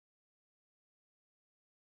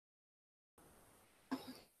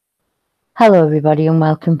Hello, everybody, and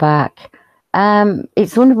welcome back.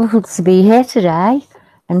 It's wonderful to be here today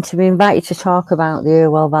and to be invited to talk about the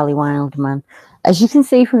Irwell Valley Wildman. As you can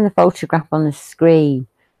see from the photograph on the screen,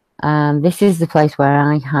 this is the place where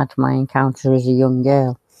I had my encounter as a young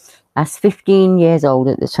girl. I was 15 years old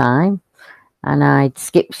at the time, and I'd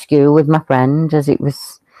skipped school with my friend as it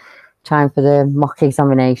was time for the mock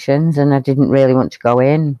examinations, and I didn't really want to go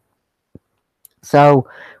in. So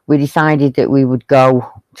we decided that we would go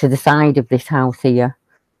to the side of this house here.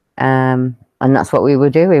 And that's what we were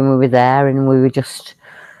doing. We were there and we were just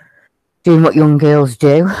doing what young girls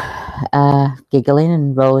do, giggling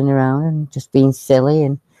and rolling around and just being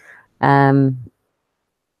silly. Um,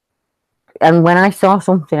 and when I saw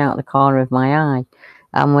something out the corner of my eye,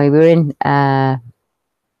 and we were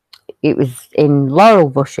it was in laurel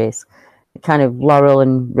bushes, kind of laurel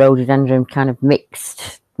and rhododendron kind of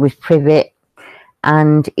mixed with privet.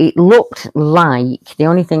 And it looked like, the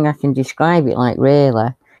only thing I can describe it like really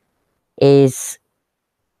is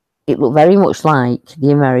it looked very much like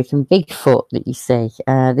the American Bigfoot that you see.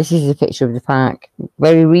 This is a picture of the park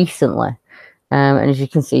very recently. And as you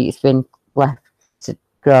can see, it's been left to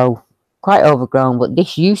grow quite overgrown. But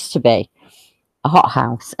this used to be a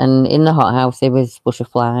hothouse. And in the hothouse, there was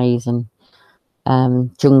butterflies and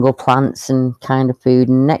jungle plants and kind of food.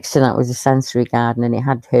 And next to that was a sensory garden, and it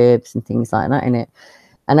had herbs and things like that in it.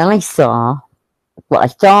 And I saw what I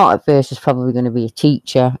thought at first was probably going to be a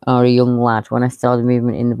teacher or a young lad when I saw the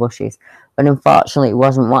movement in the bushes. But unfortunately, it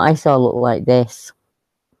wasn't. What I saw looked like this.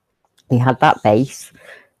 He had that base.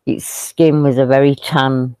 Its skin was a very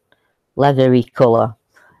tan, leathery colour.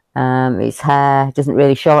 Its hair doesn't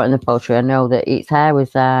really show it in the photo. I know that its hair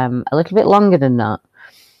was a little bit longer than that.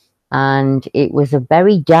 And it was a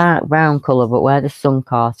very dark brown colour, but where the sun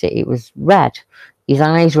caught it, it was red. His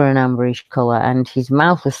eyes were an amberish colour and his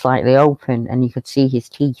mouth was slightly open and you could see his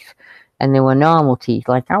teeth. And they were normal teeth,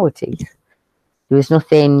 like our teeth. There was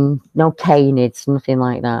nothing, no canids, nothing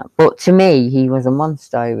like that. But to me, he was a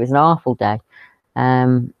monster. It was an awful day.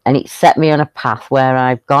 And it set me on a path where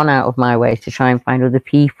I've gone out of my way to try and find other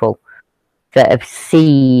people that have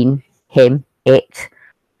seen him, it,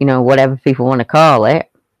 whatever people want to call it,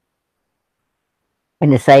 in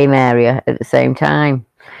the same area at the same time.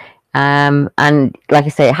 And like I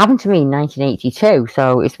say, it happened to me in 1982,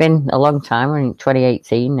 so it's been a long time. I'm in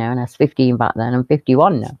 2018 now, and I was 15 back then. I'm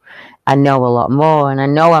 51 now. I know a lot more, and I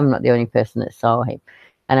know I'm not the only person that saw him.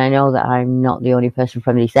 And I know that I'm not the only person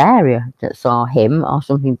from this area that saw him or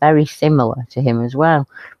something very similar to him as well.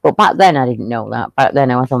 But back then, I didn't know that. Back then,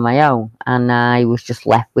 I was on my own, and I was just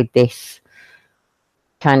left with this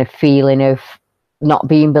kind of feeling of not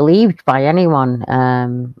being believed by anyone.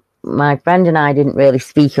 My friend and I didn't really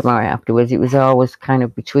speak about it afterwards. It was always kind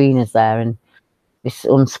of between us there, and this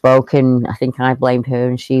unspoken, I think I blamed her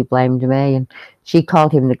and she blamed me, and she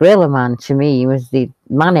called him the gorilla man. To me, he was the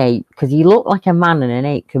man ape, because he looked like a man and an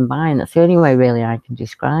ape combined. That's the only way really I can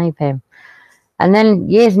describe him. And then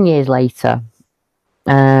years and years later,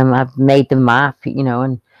 I've made the map,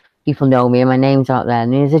 and people know me and my name's out there.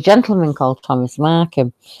 And there's a gentleman called Thomas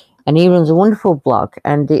Markham, and he runs a wonderful blog,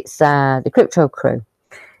 and it's the Crypto Crew.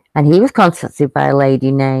 And he was contacted by a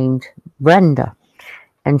lady named Brenda,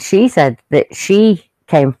 and she said that she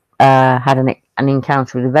had an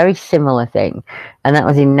encounter with a very similar thing, and that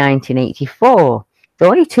was in 1984, so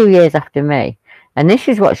only 2 years after me. And this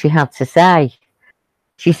is what she had to say.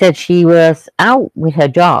 She said she was out with her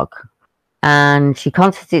dog, and she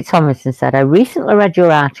contacted Thomas and said, "I recently read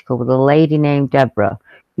your article with a lady named Deborah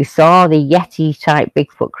who saw the Yeti-type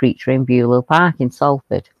Bigfoot creature in Beulah Park in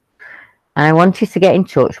Salford. And I wanted to get in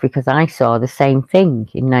touch because I saw the same thing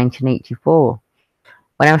in 1984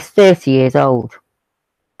 when I was 30 years old.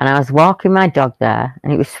 And I was walking my dog there,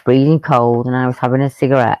 and it was freezing cold, and I was having a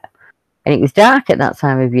cigarette. And it was dark at that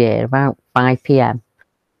time of year, about 5 p.m.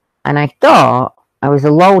 And I thought I was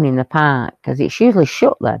alone in the park, because it's usually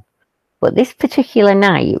shut then. But this particular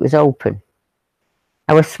night, it was open.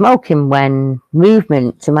 I was smoking when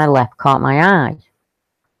movement to my left caught my eye.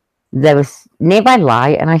 There was nearby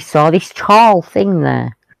light, and I saw this tall thing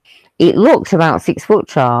there. It looked about 6 foot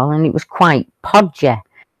tall, and it was quite podgy.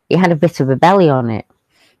 It had a bit of a belly on it.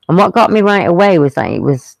 And what got me right away was that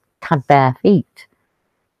it had bare feet.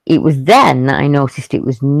 It was then that I noticed it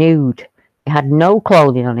was nude. It had no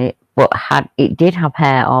clothing on it, but it did have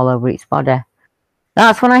hair all over its body.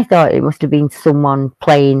 That's when I thought it must have been someone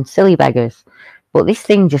playing silly beggars. But this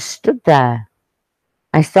thing just stood there.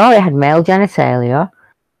 I saw it had male genitalia,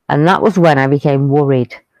 and that was when I became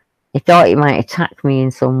worried. I thought it might attack me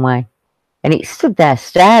in some way. And it stood there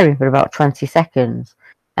staring for about 20 seconds,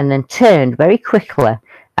 and then turned very quickly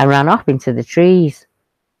and ran off into the trees.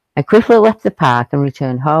 I quickly left the park and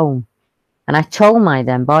returned home, and I told my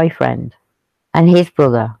then boyfriend and his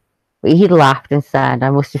brother, but he laughed and said I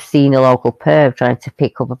must have seen a local perv trying to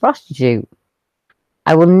pick up a prostitute.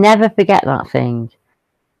 I will never forget that thing.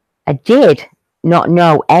 I did not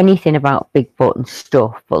know anything about Bigfoot and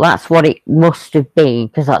stuff, but that's what it must have been,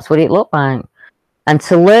 because that's what it looked like. And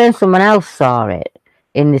to learn someone else saw it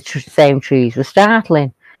in the same trees was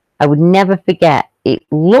startling. I would never forget. It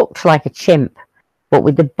looked like a chimp, but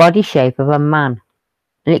with the body shape of a man.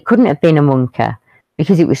 And it couldn't have been a monkey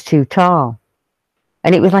because it was too tall.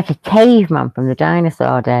 And it was like a caveman from the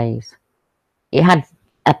dinosaur days. It had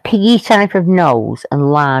a piggy type of nose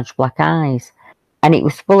and large black eyes. And it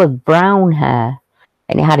was full of brown hair,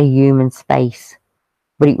 and it had a human's face.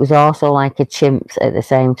 But it was also like a chimp's at the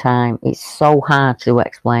same time. It's so hard to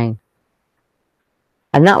explain.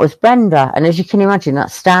 And that was Brenda. And as you can imagine,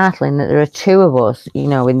 that's startling that there are two of us, you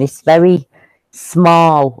know, in this very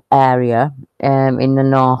small area in the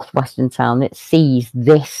northwestern town that sees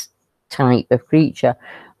this type of creature.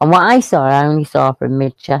 And what I saw, I only saw from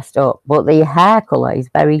mid-chest up, but the hair colour is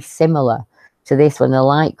very similar to this. When the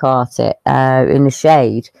light caught it in the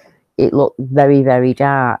shade, it looked very, very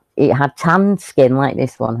dark. It had tan skin like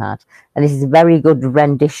this one had, and this is a very good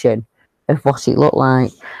rendition of what it looked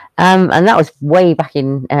like. And that was way back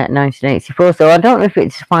in 1984, so I don't know if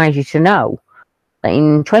it surprises you to know that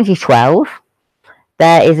in 2012,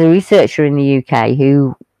 there is a researcher in the UK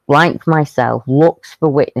who, like myself, looks for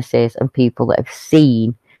witnesses and people that have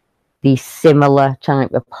seen these similar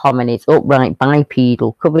type of hominids, upright,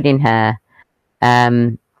 bipedal, covered in hair.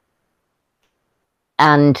 And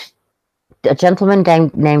a gentleman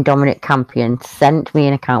named Dominic Campion sent me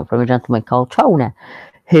an account from a gentleman called Tony,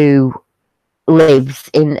 who lives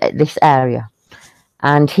in this area.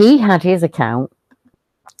 And he had his account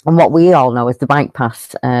on what we all know as the bike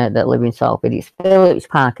paths that live in Salford. It's Phillips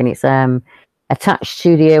Park, and it's attached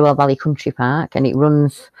to the Irwell Valley Country Park, and it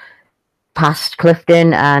runs past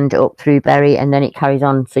Clifton and up through Bury, and then it carries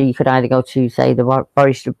on. So you could either go to, say, the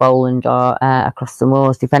Forest of Bowland or across the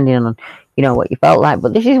moors, depending on, you know, what you felt like.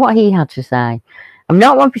 But this is what he had to say. I'm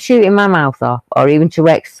not one for shooting my mouth off or even to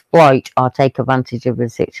exploit or take advantage of the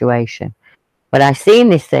situation. But I seen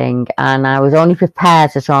this thing, and I was only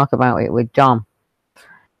prepared to talk about it with Dom.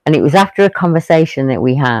 And it was after a conversation that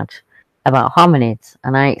we had about hominids,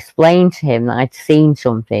 and I explained to him that I'd seen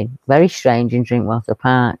something very strange in Drinkwater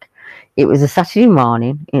Park. It was a Saturday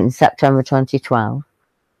morning in September 2012,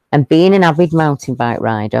 and being an avid mountain bike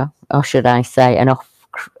rider, or should I say an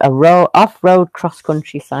off-road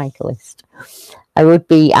cross-country cyclist, I would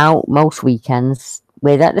be out most weekends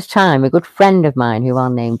with, at the time, a good friend of mine who I'll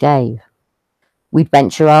name Dave. We'd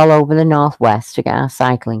venture all over the northwest to get our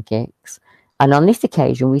cycling kicks, and on this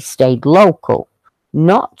occasion we stayed local,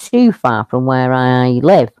 not too far from where I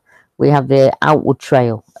live. We have the Outward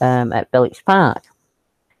Trail at Phillips Park,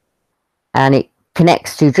 and it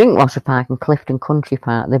connects to Drinkwater Park and Clifton Country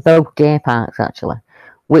Park. They're both deer parks, actually,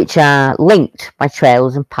 which are linked by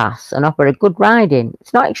trails and paths and offer a good riding.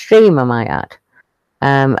 It's not extreme, I might add.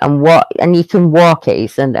 And you can walk it.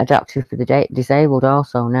 It's adapted for the disabled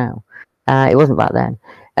also now. It wasn't back then.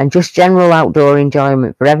 And just general outdoor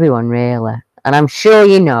enjoyment for everyone, really. And I'm sure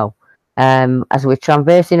you know, as we're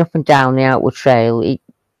traversing up and down the Outward Trail,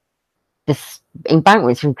 the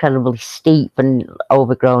embankment's incredibly steep and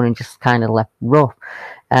overgrown and just kind of left rough.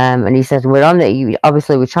 And he says,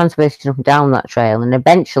 obviously we're traversing up and down that trail, and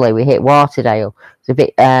eventually we hit Waterdale. It's a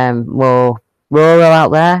bit more rural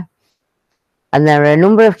out there. And there are a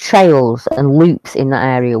number of trails and loops in that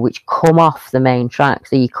area which come off the main track.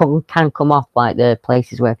 So you can come off like the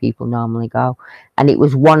places where people normally go. And it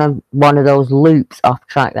was one of those loops off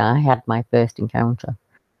track that I had my first encounter.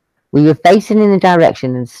 We were facing in the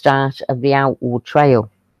direction and start of the Outward Trail.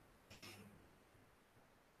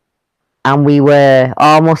 And we were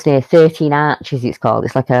almost near 13 Arches, it's called.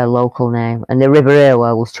 It's like a local name. And the River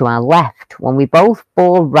Irwell was to our left, when we both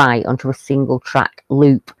bore right onto a single track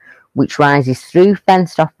loop, which rises through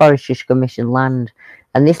fenced-off Forestry Commission land,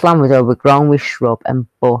 and this land was overgrown with shrub and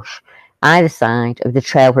bush either side of the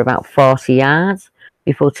trail for about 40 yards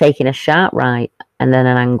before taking a sharp right and then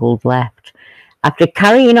an angled left. After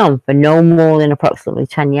carrying on for no more than approximately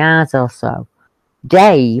 10 yards or so,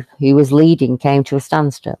 Dave, who was leading, came to a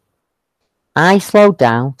standstill. I slowed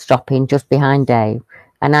down, stopping just behind Dave,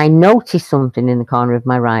 and I noticed something in the corner of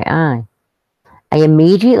my right eye. I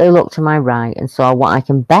immediately looked to my right and saw what I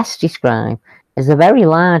can best describe as a very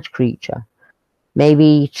large creature,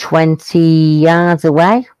 maybe 20 yards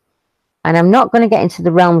away. And I'm not going to get into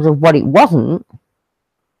the realms of what it wasn't.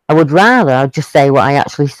 I would rather just say what I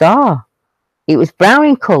actually saw. It was brown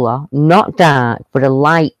in colour, not dark, but a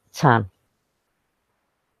light tan.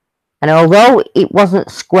 And although it wasn't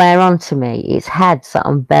square onto me, its head sat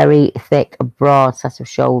on very thick, broad set of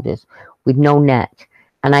shoulders with no neck,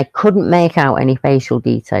 and I couldn't make out any facial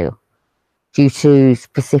detail due to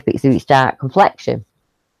specifics of its dark complexion.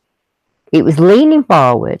 It was leaning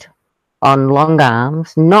forward on long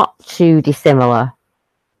arms, not too dissimilar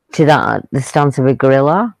to the stance of a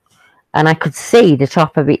gorilla, and I could see the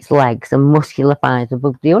top of its legs and muscular thighs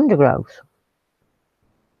above the undergrowth.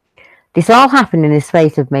 This all happened in the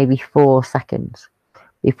space of maybe 4 seconds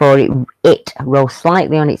before it rose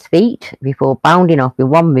slightly on its feet before bounding off in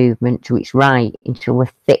one movement to its right into a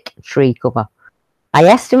thick tree cover. I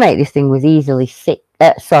estimate this thing was easily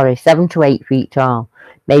 7 to 8 feet tall,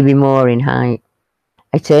 maybe more in height.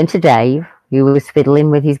 I turned to Dave, who was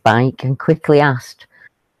fiddling with his bike, and quickly asked,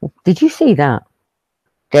 "Did you see that?"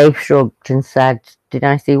 Dave shrugged and said, "Did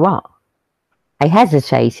I see what?" I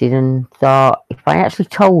hesitated and thought if I actually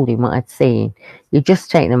told him what I'd seen, he'd just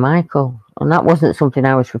take the Michael, and that wasn't something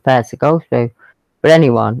I was prepared to go through for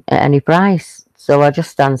anyone at any price. So I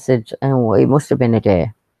just answered, "Oh, it must have been a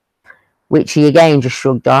deer," which he again just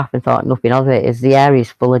shrugged off and thought nothing of it, as the area's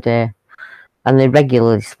full of deer, and they're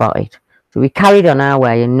regularly spotted. So we carried on our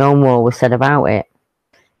way, and no more was said about it.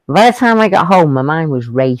 By the time I got home, my mind was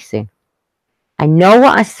racing. I know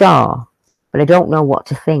what I saw, but I don't know what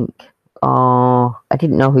to think. Or I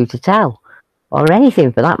didn't know who to tell, or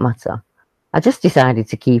anything for that matter. I just decided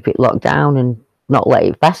to keep it locked down and not let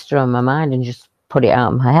it fester on my mind and just put it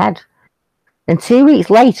out of my head. And 2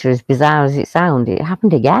 weeks later, as bizarre as it sounded, it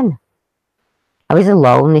happened again. I was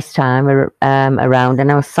alone this time around,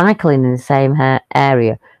 and I was cycling in the same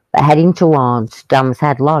area, but heading towards Dam's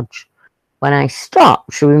Head Lodge, when I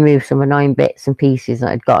stopped to remove some annoying bits and pieces that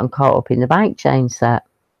had gotten caught up in the bike chain set.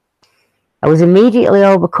 I was immediately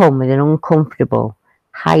overcome with an uncomfortable,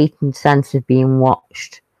 heightened sense of being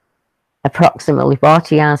watched. Approximately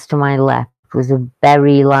 40 yards to my left was a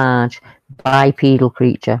very large bipedal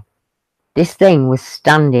creature. This thing was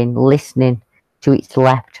standing, listening to its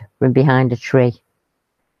left from behind a tree,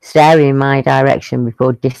 staring in my direction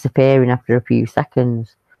before disappearing after a few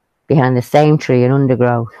seconds behind the same tree and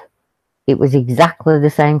undergrowth. It was exactly the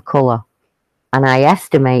same colour, and I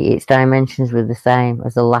estimate its dimensions were the same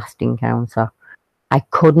as the last encounter. I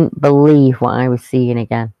couldn't believe what I was seeing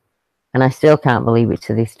again, and I still can't believe it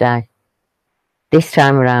to this day. This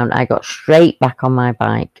time around, I got straight back on my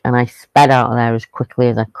bike, and I sped out of there as quickly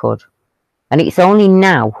as I could. And it's only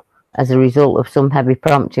now, as a result of some heavy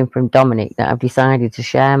prompting from Dominic, that I've decided to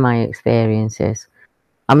share my experiences.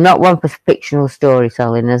 I'm not one for fictional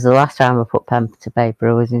storytelling, as the last time I put pen to paper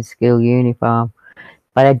I was in school uniform.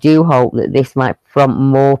 But I do hope that this might prompt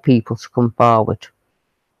more people to come forward.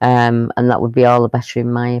 And that would be all the better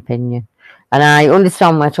in my opinion. And I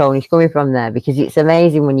understand where Tony's coming from there, because it's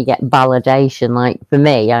amazing when you get validation. Like for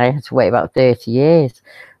me, I had to wait about 30 years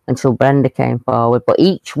until Brenda came forward. But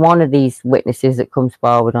each one of these witnesses that comes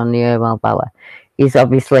forward on the Irwell Bella is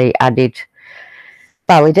obviously added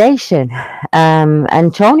validation.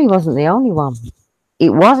 And Tony wasn't the only one. It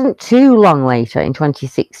wasn't too long later, in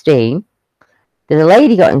 2016, that a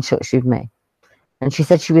lady got in touch with me, and she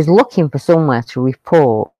said she was looking for somewhere to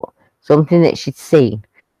report something that she'd seen.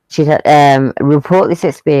 She'd report this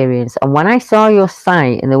experience, and when I saw your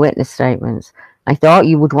site and the witness statements, I thought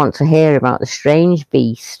you would want to hear about the strange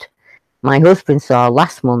beast my husband saw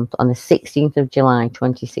last month on the 16th of July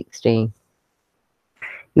 2016.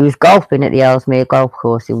 He was golfing at the Ellesmere Golf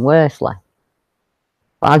Course in Worsley.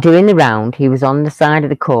 While doing the round, he was on the side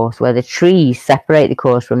of the course where the trees separate the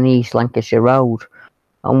course from the East Lancashire Road,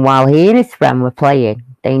 and while he and his friend were playing,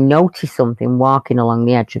 they noticed something walking along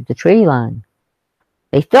the edge of the tree line.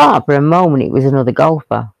 They thought for a moment it was another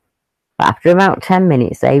golfer, but after about 10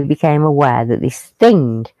 minutes they became aware that this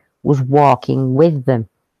thing was walking with them,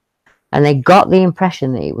 and they got the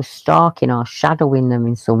impression that it was stalking or shadowing them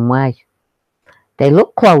in some way. They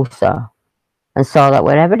looked closer and saw that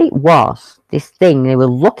wherever it was, this thing they were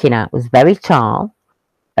looking at was very tall,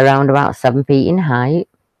 around about 7 feet in height.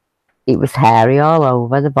 It was hairy all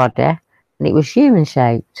over the body, and it was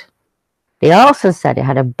human-shaped. They also said it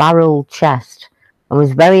had a barreled chest and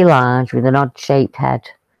was very large with an odd-shaped head,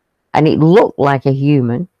 and it looked like a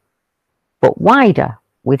human, but wider,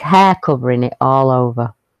 with hair covering it all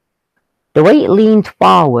over. The way it leaned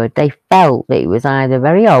forward, they felt that it was either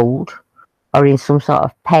very old or in some sort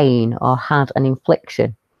of pain or had an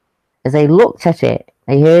infliction. As they looked at it,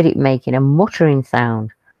 they heard it making a muttering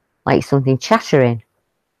sound, like something chattering,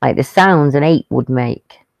 like the sounds an ape would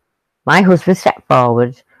make. My husband stepped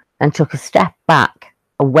forward and took a step back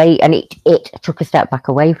away, and it took a step back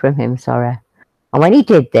away from him, And when he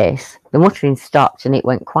did this, the muttering stopped and it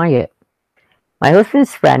went quiet. My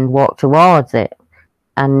husband's friend walked towards it,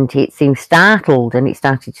 and it seemed startled, and it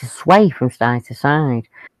started to sway from side to side.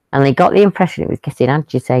 And they got the impression it was getting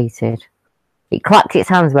agitated. It clapped its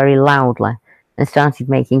hands very loudly and started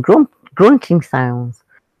making grunting sounds.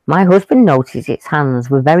 My husband noticed its hands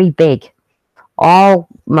were very big,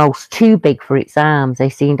 almost too big for its arms. They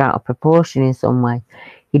seemed out of proportion in some way.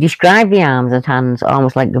 He described the arms and hands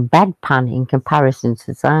almost like a bedpan in comparison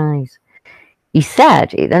to size. He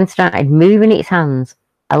said it then started moving its hands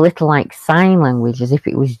a little like sign language, as if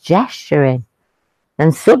it was gesturing.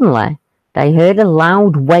 Then suddenly they heard a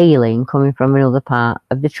loud wailing coming from another part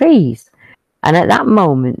of the trees, and at that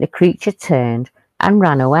moment the creature turned and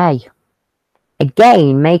ran away,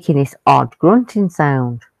 again making this odd grunting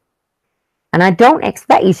sound. And I don't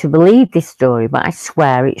expect you to believe this story, but I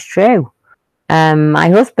swear it's true. My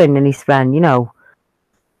husband and his friend,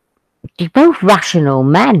 they're both rational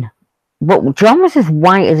men. But John was as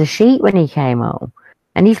white as a sheet when he came home.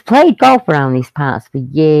 And he's played golf around these parts for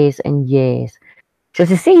years and years. So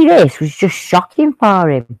to see this was just shocking for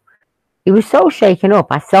him. He was so shaken up,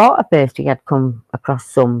 I thought at first he had come across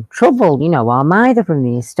some trouble, or neither from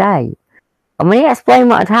the estate. And when he explained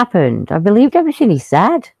what had happened, I believed everything he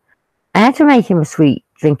said. I had to make him a sweet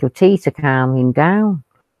drink of tea to calm him down.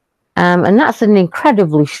 And that's an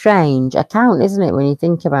incredibly strange account, isn't it, when you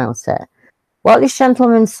think about it? What this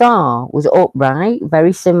gentleman saw was upright,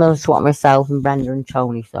 very similar to what myself and Brenda and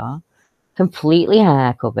Tony saw. Completely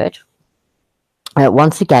hair covered.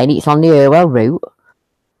 Once again, it's on the Irwell route.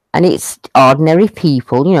 And it's ordinary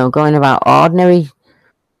people, going about ordinary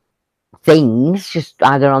things, just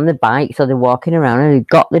either on the bikes or they're walking around and they've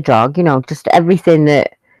got the dog, just everything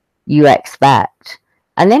that you expect.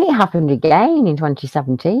 And then it happened again in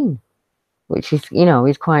 2017, which is,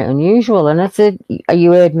 is quite unusual. And as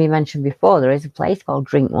you heard me mention before, there is a place called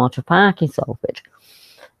Drinkwater Park in Salford.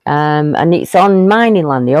 And it's on mining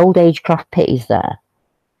land. The old Agecroft pit is there.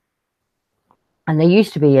 And there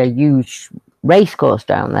used to be a huge race course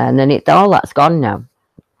down there, and then all that's gone now.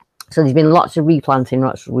 So there's been lots of replanting,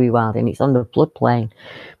 lots of rewilding. It's on the floodplain.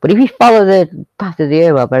 But if you follow the path of the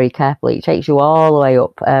Irwell very carefully, it takes you all the way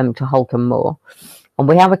up to Holcombe Moor. And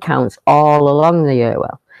we have accounts all along the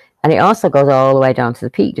Irwell. And it also goes all the way down to the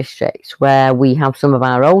Peak District, where we have some of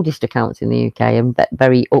our oldest accounts in the UK and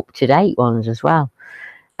very up-to-date ones as well.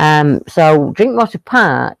 So Drinkwater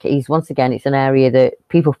Park is, once again, it's an area that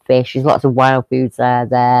people fish. There's lots of wild foods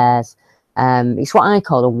there. It's what I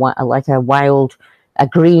call a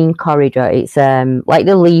green corridor. It's like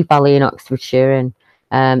the Lee Valley in Oxfordshire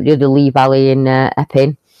and the other Lee Valley in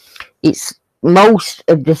Epping. It's most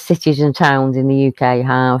of the cities and towns in the UK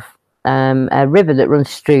have a river that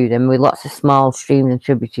runs through them with lots of small streams and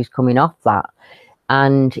tributaries coming off that.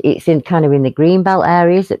 And it's in the greenbelt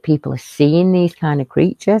areas that people are seeing these kind of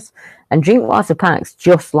creatures. And Drinkwater Park's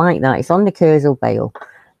just like that. It's on the Kersal Vale.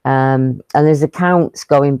 And there's accounts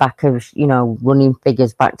going back of, running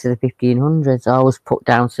figures back to the 1500s. I always put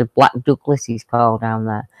down to Black Douglas, he's called down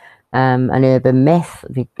there. An urban myth,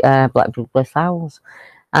 the Black Douglas owls.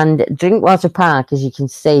 And Drinkwater Park, as you can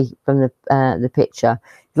see from the picture,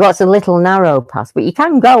 there's lots of little narrow paths, but you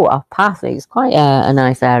can go off path. It's quite a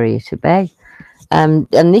nice area to be. And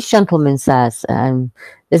this gentleman says,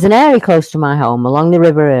 there's an area close to my home along the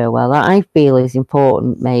River Irwell that I feel is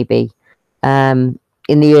important, maybe, in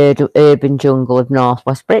the urban jungle of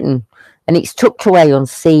northwest Britain. And it's tucked away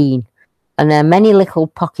unseen. And there are many little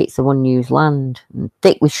pockets of unused land,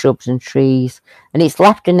 thick with shrubs and trees. And it's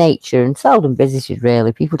left to nature and seldom visited,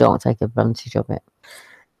 really. People don't take advantage of it.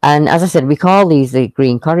 And as I said, we call these the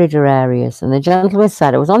green corridor areas. And the gentleman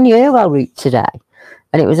said, I was on the Irwell route today.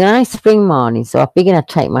 And it was a nice spring morning, so I figured I'd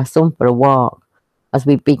take my son for a walk, as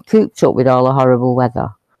we'd been cooped up with all the horrible weather.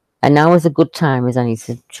 And now is a good time as any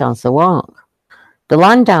chance to walk. The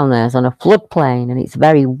land down there is on a floodplain, and it's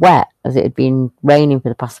very wet, as it had been raining for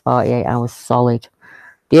the past 48 hours solid.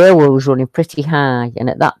 The Irwell was running pretty high, and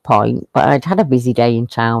at that point, but I'd had a busy day in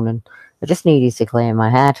town, and I just needed to clear my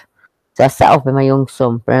head. So I set off with my young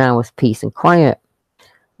son for an hour's peace and quiet.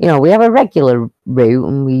 We have a regular route,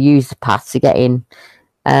 and we use the path to get in.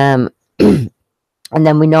 And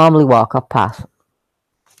then we normally walk our path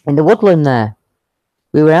in the woodland there.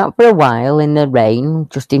 We were out for a while in the rain,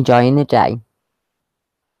 just enjoying the day,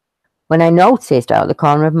 when I noticed out of the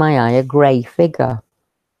corner of my eye a grey figure,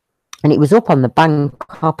 and it was up on the bank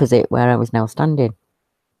opposite where I was now standing.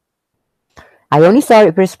 I only saw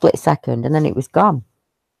it for a split second, and then it was gone.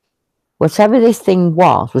 Whatever this thing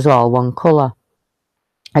was all one colour,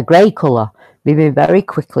 a grey colour, moving very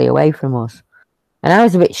quickly away from us. And I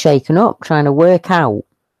was a bit shaken up, trying to work out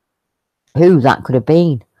who that could have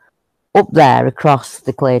been up there across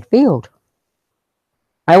the cleared field.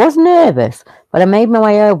 I was nervous, but I made my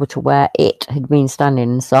way over to where it had been standing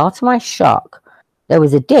and saw to my shock there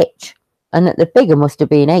was a ditch, and that the figure must have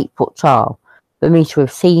been 8 foot tall for me to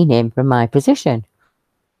have seen him from my position.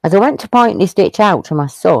 As I went to point this ditch out to my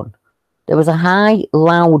son, there was a high,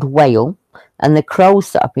 loud wail, and the crows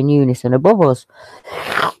set up in unison above us.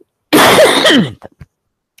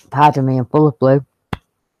 Pardon me, I'm full of blue.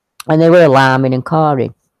 And they were alarming and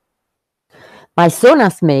cawing. My son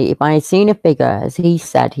asked me if I had seen a figure, as he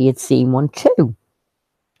said he had seen one too.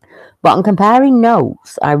 But on comparing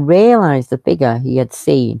notes, I realised the figure he had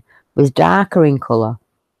seen was darker in colour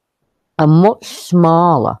and much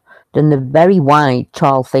smaller than the very wide,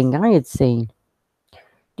 tall thing I had seen.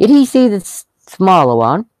 Did he see the smaller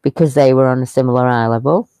one because they were on a similar eye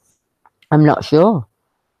level? I'm not sure.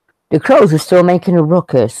 The crows were still making a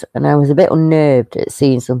ruckus, and I was a bit unnerved at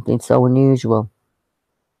seeing something so unusual.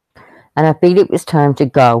 And I feel it was time to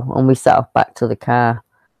go, and we set off back to the car.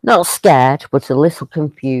 Not scared, but a little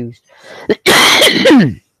confused.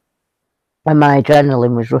 And my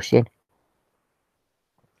adrenaline was rushing.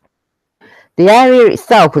 The area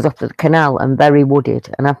itself was off the canal and very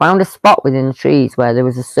wooded, and I found a spot within the trees where there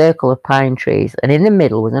was a circle of pine trees, and in the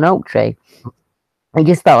middle was an oak tree. It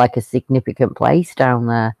just felt like a significant place down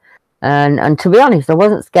there. And to be honest, I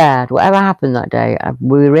wasn't scared. Whatever happened that day,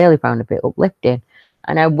 we really found a bit uplifting.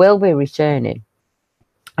 And I will be returning.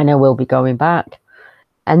 And I will be going back.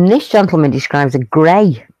 And this gentleman describes a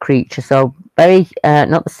grey creature. So very,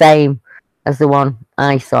 not the same as the one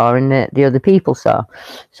I saw and the other people saw.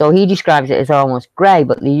 So he describes it as almost grey.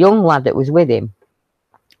 But the young lad that was with him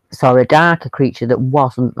saw a darker creature that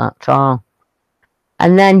wasn't that tall.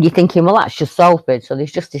 And then you're thinking, well, that's just Salford. So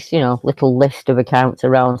there's just this, little list of accounts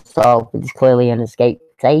around Salford. There's clearly an escape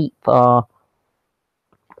tape or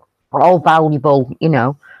all valuable,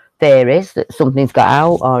 theories that something's got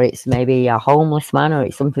out, or it's maybe a homeless man, or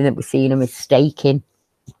it's something that we're seeing a mistaking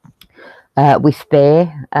with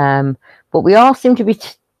fear. But we all seem to be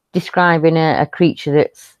describing a creature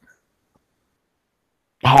that's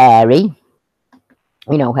hairy.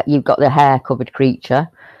 You've got the hair-covered creature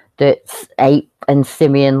that's ape and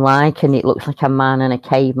simian-like, and it looks like a man and a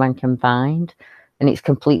caveman combined, and it's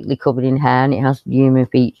completely covered in hair, and it has human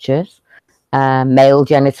features. Male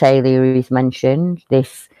genitalia is mentioned,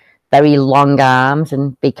 this very long arms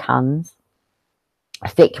and big hands,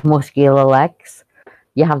 thick muscular legs.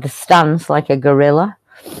 You have the stance like a gorilla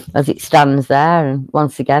as it stands there, and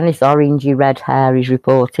once again this orangey red hair is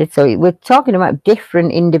reported. So we're talking about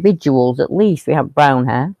different individuals. At least we have brown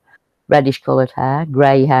hair, reddish coloured hair,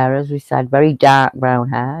 grey hair, as we said, very dark brown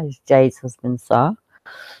hair, as Jade's husband saw.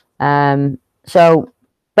 So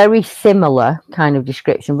very similar kind of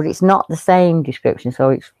description, but it's not the same description. So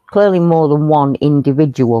it's clearly more than one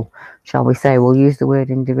individual, shall we say. We'll use the word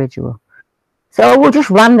individual. So we'll just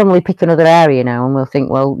randomly pick another area now, and we'll think,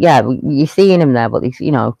 well, yeah, you're seeing him there, but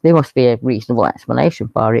there must be a reasonable explanation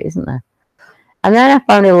for it, isn't there? And then I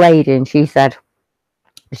found a lady, and she said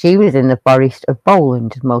she was in the forest of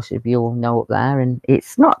Bowland, as most of you will know up there, and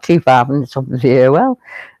it's not too far from the top of the Irwell,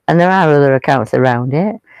 and there are other accounts around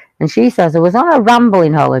it. And she says, I was on a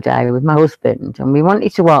rambling holiday with my husband, and we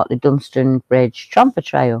wanted to walk the Dunstan Bridge Tramper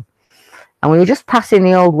Trail, and we were just passing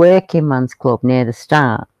the old working man's club near the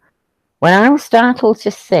start, when I was startled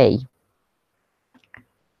to see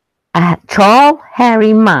a tall,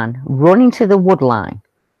 hairy man run into the wood line.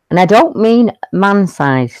 And I don't mean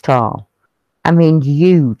man-sized tall. I mean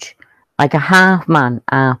huge, like a half man,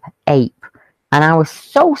 half ape. And I was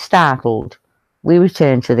so startled, we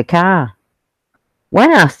returned to the car.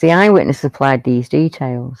 When asked, the eyewitness supplied these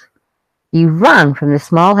details. He ran from the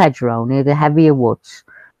small hedgerow near the heavier woods,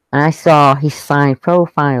 and I saw his side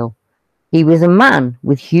profile. He was a man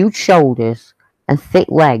with huge shoulders and thick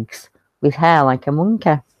legs, with hair like a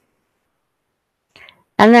monkey.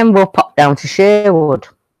 And then we'll pop down to Sherwood,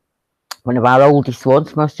 one of our oldest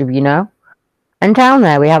woods, most of you know. And down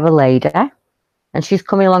there we have a lady, and she's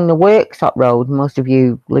coming along the Worksop Road. Most of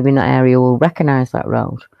you live in that area will recognise that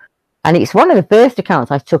road. And it's one of the first accounts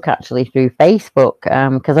I took actually through Facebook,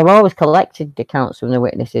 because I've always collected accounts from the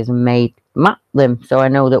witnesses and mapped them, so I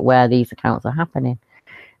know that where these accounts are happening.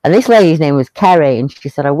 And this lady's name was Kerry, and she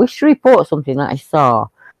said, I wish to report something that I saw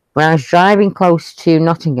when I was driving close to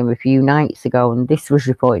Nottingham a few nights ago, and this was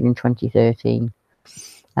reported in 2013.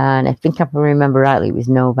 And I think if I remember rightly, it was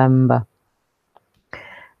November.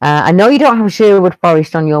 I know you don't have Sherwood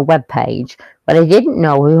Forest on your webpage, but I didn't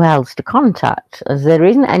know who else to contact, as there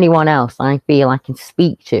isn't anyone else I feel I can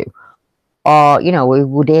speak to, or, who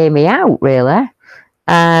would hear me out, really.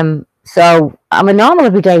 So I'm a normal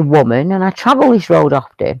everyday woman and I travel this road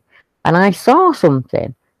often, and I saw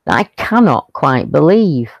something that I cannot quite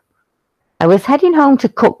believe. I was heading home to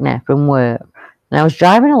Cookney from work, and I was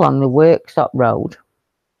driving along the Worksop Road.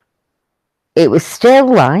 It was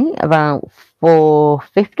still light, about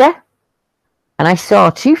 4:50, and I saw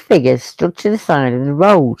two figures stood to the side of the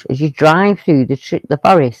road as you drive through the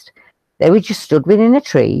forest. They were just stood within the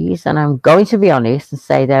trees, and I'm going to be honest and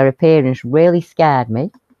say their appearance really scared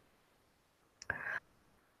me.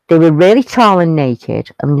 They were really tall and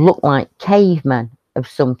naked and looked like cavemen of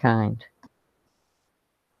some kind.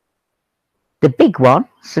 The big one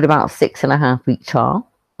stood about 6.5 feet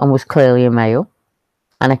tall and was clearly a male,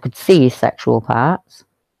 and I could see his sexual parts.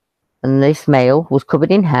 And this male was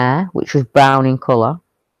covered in hair, which was brown in colour.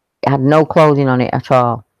 It had no clothing on it at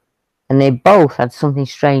all, and they both had something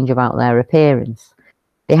strange about their appearance.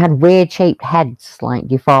 They had weird shaped heads, like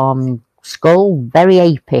deformed skull, very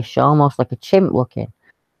apish, almost like a chimp looking.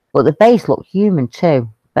 But the base looked human too,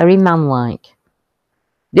 very man-like.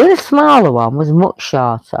 The other smaller one was much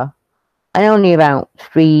shorter and only about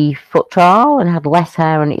 3 foot tall and had less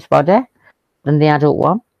hair on its body than the adult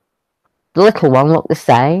one. The little one looked the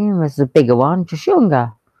same as the bigger one, just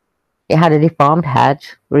younger. It had a deformed head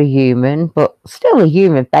for a human, but still a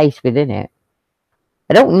human face within it.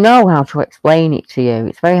 I don't know how to explain it to you.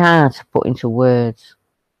 It's very hard to put into words.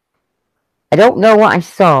 I don't know what I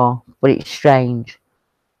saw, but it's strange.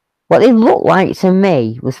 What they looked like to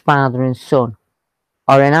me was father and son,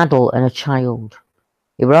 or an adult and a child.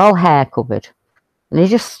 They were all hair covered, and they're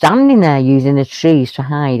just standing there using the trees to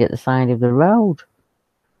hide at the side of the road.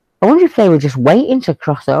 I wonder if they were just waiting to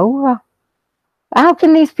cross over. How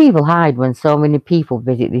can these people hide when so many people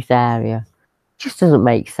visit this area? It just doesn't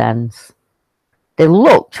make sense. They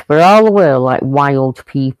looked for all the world like wild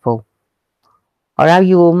people, or how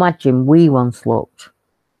you imagine we once looked.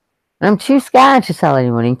 And I'm too scared to tell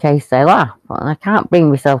anyone in case they laugh, and I can't bring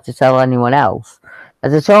myself to tell anyone else.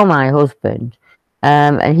 As I told my husband,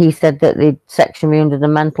 and he said that they'd section me under the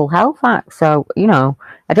Mental Health Act, so,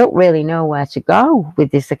 I don't really know where to go with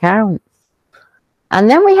this account. And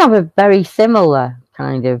then we have a very similar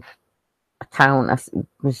kind of account, I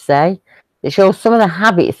would say. It shows some of the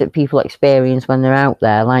habits that people experience when they're out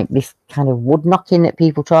there, like this kind of wood knocking that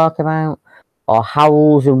people talk about, or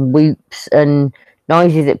howls and whoops and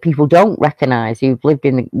noises that people don't recognise who've lived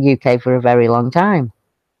in the UK for a very long time.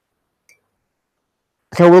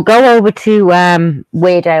 So we'll go over to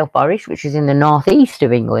Weardale Forest, which is in the northeast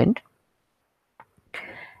of England.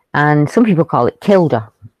 And some people call it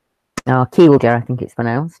Kilda, or Kielder, I think it's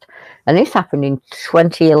pronounced. And this happened in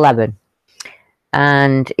 2011.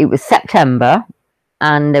 And it was September,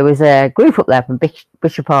 and there was a group up there from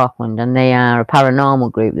Bishop Auckland, and they are a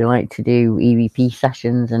paranormal group. They like to do EVP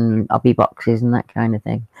sessions and hobby boxes and that kind of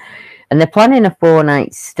thing. And they're planning a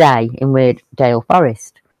 4-night stay in Weardale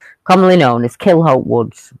Forest, commonly known as Kilhope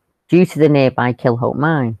Woods, due to the nearby Kilhope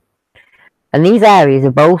mine. And these areas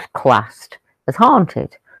are both classed as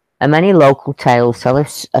haunted, and many local tales tell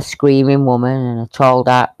us a screaming woman and a tall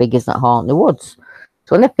dark figures that haunt the woods.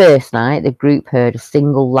 So on the first night, the group heard a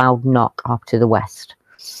single loud knock off to the west.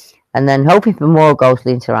 And then, hoping for more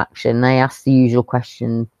ghostly interaction, they asked the usual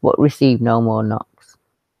question, but received no more knocks.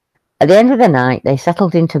 At the end of the night, they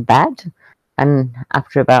settled into bed, and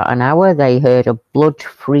after about an hour, they heard a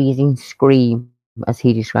blood-freezing scream, as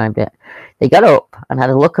he described it. They got up and had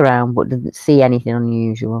a look around, but didn't see anything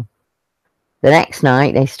unusual. The next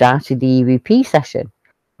night, they started the EVP session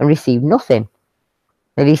and received nothing.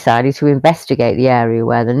 They decided to investigate the area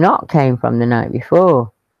where the knock came from the night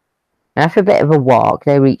before. And after a bit of a walk,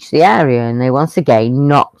 they reached the area and they once again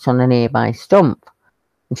knocked on a nearby stump.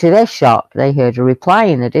 And to their shock, they heard a reply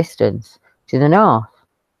in the distance, to the north.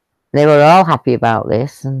 They were all happy about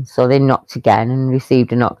this, and so they knocked again and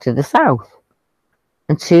received a knock to the south.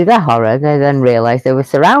 And to their horror, they then realised they were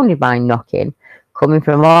surrounded by knocking coming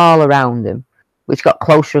from all around them, which got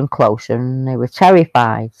closer and closer, and they were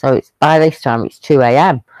terrified. So by this time it's 2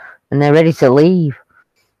 a.m. and they're ready to leave.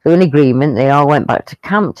 So in agreement, they all went back to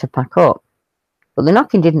camp to pack up. But the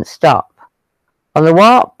knocking didn't stop. On the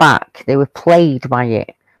walk back, they were plagued by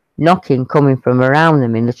it, knocking coming from around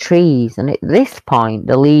them in the trees. And at this point,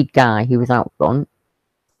 the lead guy who was out front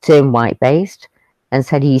turned white-faced and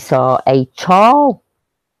said he saw a tall,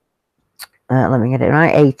 let me get it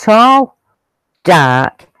right, a tall,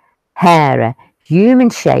 dark, hairy, human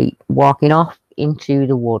shape walking off into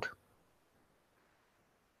the wood.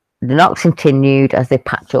 The knocks continued as they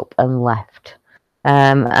packed up and left.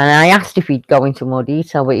 And I asked if he'd go into more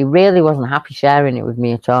detail, but he really wasn't happy sharing it with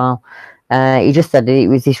me at all. He just said that it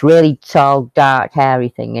was this really tall, dark, hairy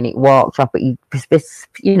thing, and it walked up. But he,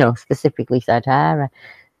 specifically said hairy.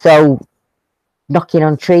 So knocking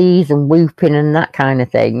on trees and whooping and that kind of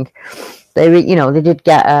thing. They did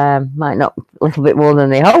get might not a little bit more than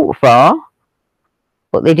they hoped for,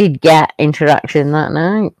 but they did get interaction that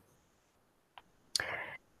night.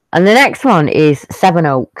 And the next one is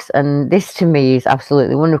Sevenoaks, and this to me is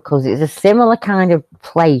absolutely wonderful because it's a similar kind of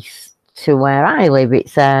place to where I live.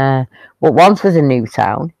 It's what once was a new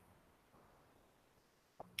town.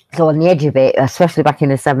 So on the edge of it, especially back in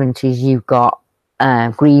the 70s, you've got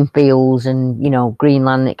green fields and, green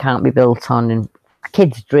land that can't be built on, and a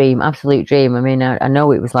kid's dream, absolute dream. I mean, I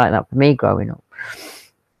know it was like that for me growing up.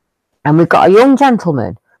 And we've got a young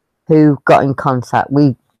gentleman who got in contact.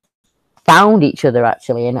 We found each other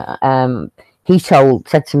actually, and he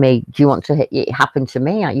said to me, "Do you want to? It happened to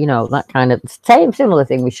me, that kind of similar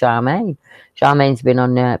thing with Charmaine. Charmaine's been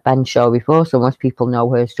on Ben's show before, so most people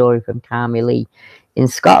know her story from Carmy Lee in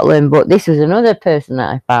Scotland. But this was another person that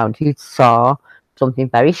I found who saw something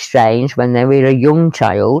very strange when they were a young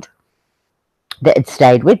child that had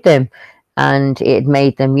stayed with them, and it had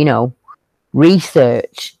made them,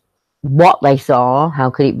 research what they saw, how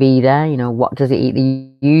could it be there, what does it eat, the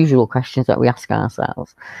usual questions that we ask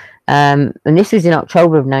ourselves. And this was in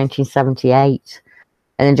October of 1978,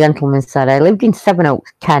 and the gentleman said, "I lived in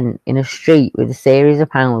Sevenoaks, Kent, in a street with a series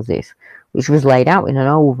of houses, which was laid out in an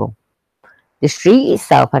oval. The street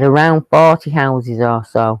itself had around 40 houses or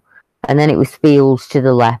so, and then it was fields to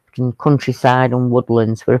the left and countryside and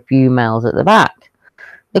woodlands for a few miles at the back.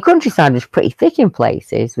 The countryside was pretty thick in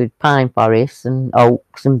places, with pine forests and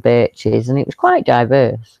oaks and birches, and it was quite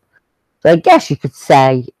diverse. So I guess you could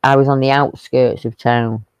say I was on the outskirts of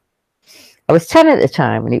town. I was 10 at the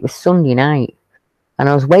time, and it was Sunday night, and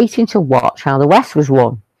I was waiting to watch how the west was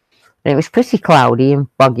won. And it was pretty cloudy and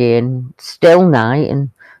foggy and still night, and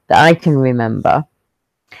that I can remember.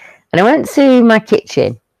 And I went to my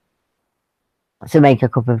kitchen to make a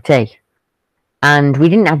cup of tea. And we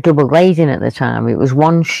didn't have double glazing at the time. It was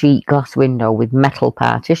one sheet glass window with metal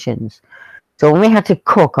partitions. So when we had to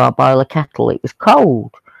cook or boil a kettle, it was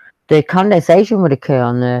cold. The condensation would occur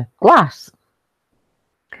on the glass.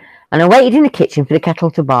 And I waited in the kitchen for the kettle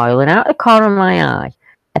to boil, and out the corner of my eye,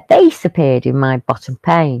 a face appeared in my bottom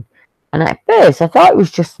pane. And at first I thought it was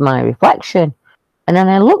just my reflection. And then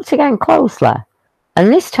I looked again closely,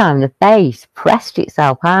 and this time the face pressed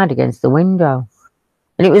itself hard against the window.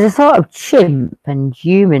 And it was a sort of chimp and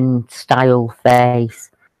human style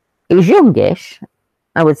face. It was youngish,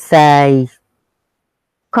 I would say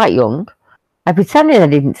quite young. I pretended I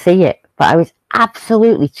didn't see it, but I was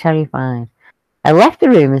absolutely terrified. I left the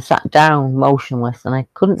room and sat down motionless, and I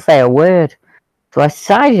couldn't say a word. So I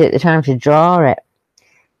decided at the time to draw it,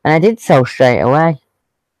 and I did so straight away.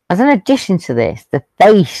 As an addition to this, the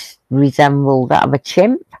face resembled that of a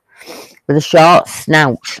chimp, with a short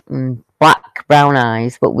snout and black brown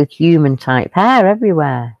eyes, but with human type hair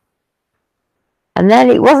everywhere. And then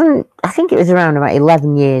I think it was around about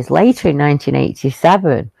 11 years later in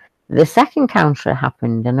 1987, the second encounter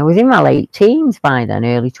happened, and I was in my late teens by then,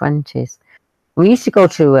 early 20s. We used to go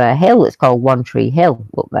to a hill that's called One Tree Hill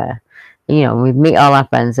up there. We'd meet all our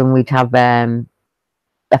friends, and we'd have a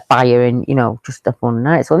fire and, just a fun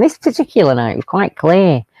night. So on this particular night, it was quite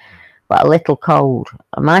clear, but a little cold.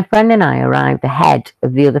 And my friend and I arrived ahead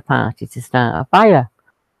of the other party to start a fire.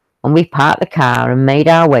 And we parked the car and made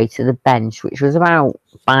our way to the bench, which was about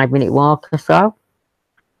a 5-minute walk or so.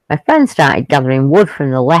 My friend started gathering wood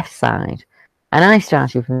from the left side, and I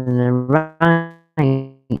started from the right.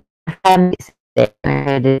 I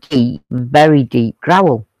heard a deep, very deep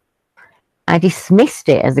growl. I dismissed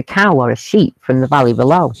it as a cow or a sheep from the valley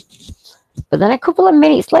below. But then a couple of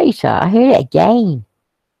minutes later, I heard it again,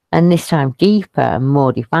 and this time deeper and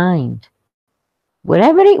more defined.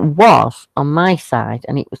 Wherever it was on my side,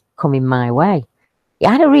 and it was coming my way, it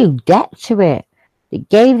had a real depth to it. It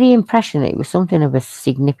gave the impression that it was something of a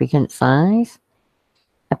significant size.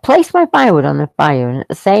 I placed my firewood on the fire, and at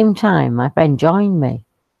the same time, my friend joined me.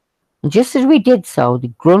 And just as we did so, the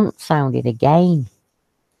grunt sounded again.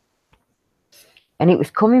 And it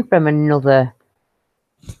was coming from another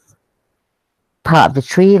part of the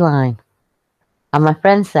tree line. And my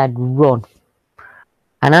friend said, "Run."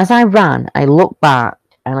 And as I ran, I looked back,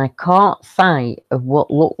 and I caught sight of what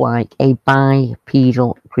looked like a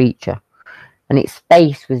bipedal creature. And its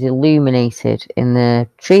face was illuminated in the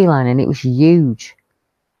tree line, and it was huge.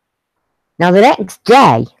 Now, the next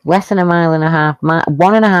day, less than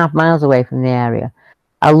 1.5 miles away from the area,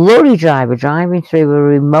 a lorry driver driving through a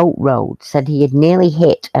remote road said he had nearly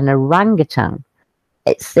hit an orangutan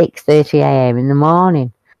at 6:30 a.m. in the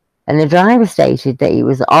morning. and the driver stated that it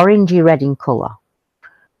was orangey red in colour.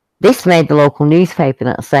 This made the local newspaper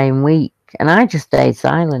that same week, and I just stayed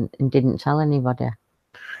silent and didn't tell anybody.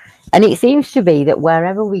 And it seems to be that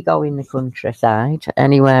wherever we go in the countryside,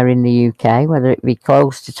 anywhere in the UK, whether it be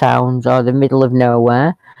close to towns or the middle of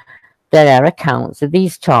nowhere, there are accounts of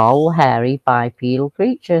these tall, hairy, bipedal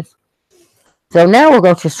creatures. So now we'll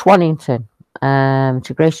go to Swannington,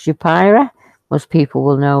 to Grace Jupira. Most people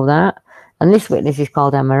will know that. And this witness is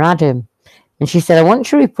called Emma Adam. And she said, I want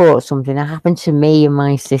to report something that happened to me and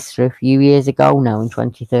my sister a few years ago now in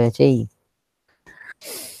 2013.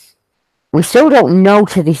 We still don't know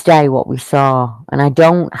to this day what we saw, and I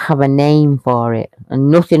don't have a name for it, and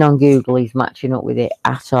nothing on Google is matching up with it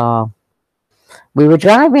at all. We were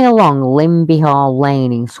driving along Limby Hall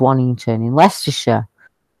Lane in Swannington in Leicestershire,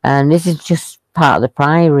 and this is just part of the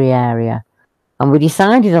Priory area. And we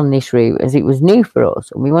decided on this route as it was new for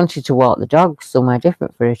us, and we wanted to walk the dogs somewhere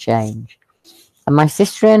different for a change. And my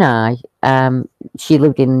sister and I, she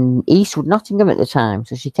lived in Eastwood, Nottingham at the time,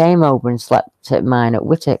 so she came over and slept at mine at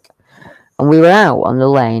Whittock. And we were out on the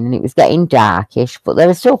lane, and it was getting darkish, but there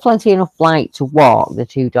was still plenty enough light to walk the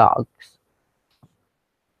two dogs.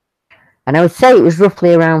 And I would say it was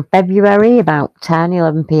roughly around February, about 10,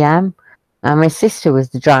 11 p.m. And my sister was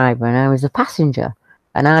the driver, and I was a passenger,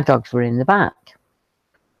 and our dogs were in the back.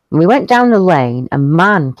 And we went down the lane, and a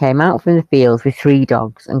man came out from the fields with 3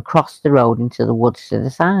 dogs and crossed the road into the woods to the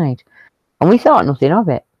side. And we thought nothing of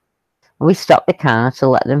it. We stopped the car to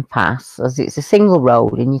let them pass, as it's a single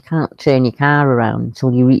road and you can't turn your car around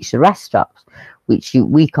until you reach the rest stops, which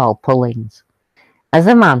we call pull-ins. As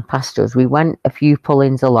the man passed us, we went a few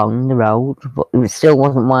pull-ins along the road, but it still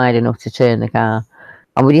wasn't wide enough to turn the car.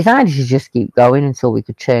 And we decided to just keep going until we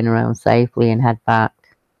could turn around safely and head back.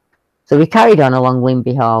 So we carried on along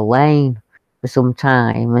Limby Hall Lane for some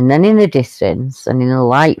time, and then in the distance, and in the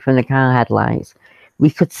light from the car headlights,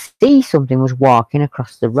 we could see something was walking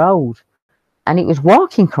across the road. And it was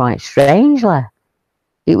walking quite strangely.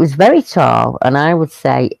 It was very tall, and I would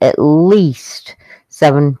say at least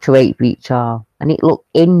 7 to 8 feet tall. And it looked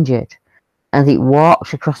injured as it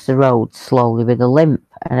walked across the road slowly with a limp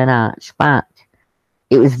and an arched back.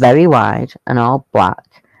 It was very wide and all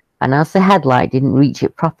black, and as the headlight didn't reach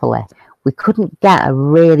it properly, we couldn't get a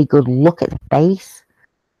really good look at the face.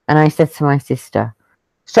 And I said to my sister,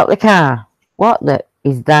 "Stop the car. What the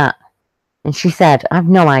is that?" And she said, "I've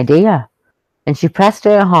no idea." And she pressed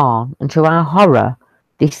her horn, and to our horror,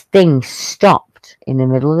 this thing stopped in the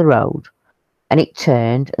middle of the road, and it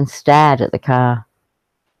turned and stared at the car.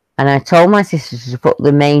 And I told my sister to put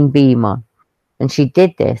the main beam on, and she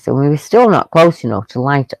did this, and we were still not close enough to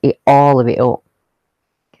light all of it up.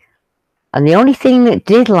 And the only thing that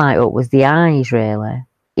did light up was the eyes, really.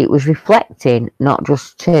 It was reflecting not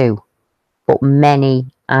just 2, but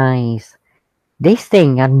many eyes. This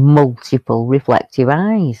thing had multiple reflective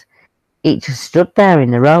eyes. It just stood there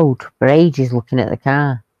in the road for ages looking at the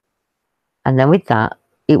car. And then with that,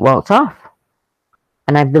 it walked off.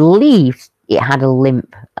 And I believed it had a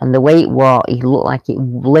limp. And the way it walked, it looked like it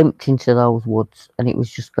limped into those woods. And it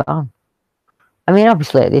was just gone. I mean,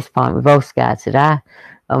 obviously at this point, we're both scared to death.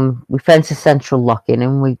 We fenced a central lock-in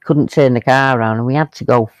and we couldn't turn the car around. And we had to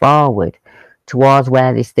go forward towards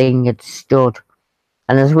where this thing had stood.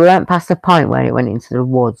 And as we went past the point where it went into the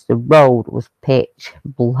woods, the road was pitch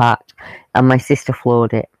black, and my sister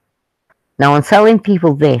floored it. Now, on telling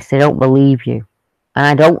people this, they don't believe you, and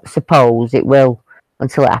I don't suppose it will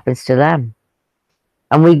until it happens to them.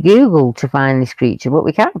 And we Googled to find this creature, but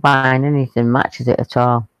we can't find anything that matches it at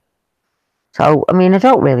all. So, I mean, I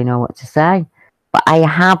don't really know what to say, but I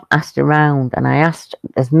have asked around, and I asked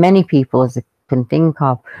as many people as I can think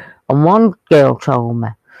of, and one girl told me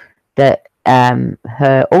that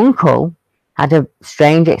her uncle had a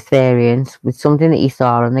strange experience with something that he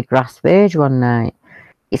saw on the grass verge one night.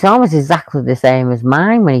 It's almost exactly the same as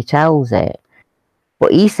mine when he tells it,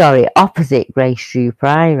 but he saw it opposite Graceview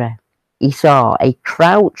Priory. He saw a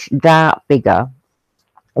crouched, dark figure.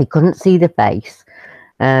 He couldn't see the face,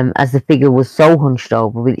 as the figure was so hunched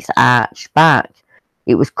over with its arched back.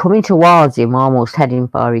 It was coming towards him, almost heading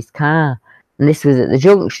for his car, and this was at the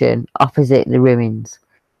junction opposite the ruins.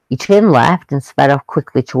 He turned left and sped off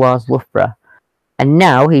quickly towards Loughborough, and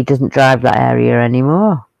now he doesn't drive that area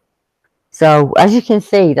anymore. So, as you can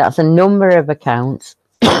see, that's a number of accounts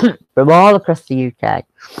from all across the UK.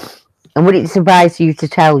 And would it surprise you to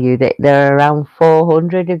tell you that there are around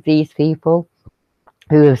 400 of these people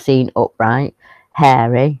who have seen upright,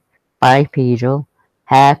 hairy, bipedal,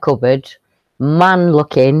 hair-covered,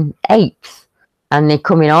 man-looking apes? And they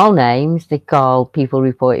come in all names. They call, people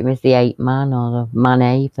report him as the ape man, or the man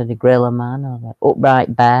ape, or the gorilla man, or the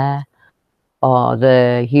upright bear, or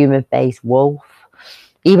the human faced wolf.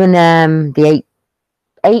 Even the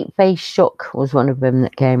eight faced shuck was one of them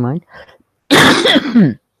that came on.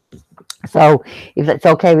 So if that's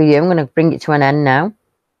okay with you, I'm going to bring it to an end now.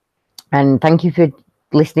 And thank you for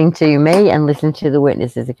listening to me and listening to the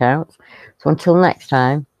witnesses' accounts. So until next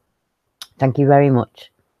time, thank you very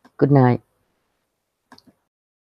much. Good night.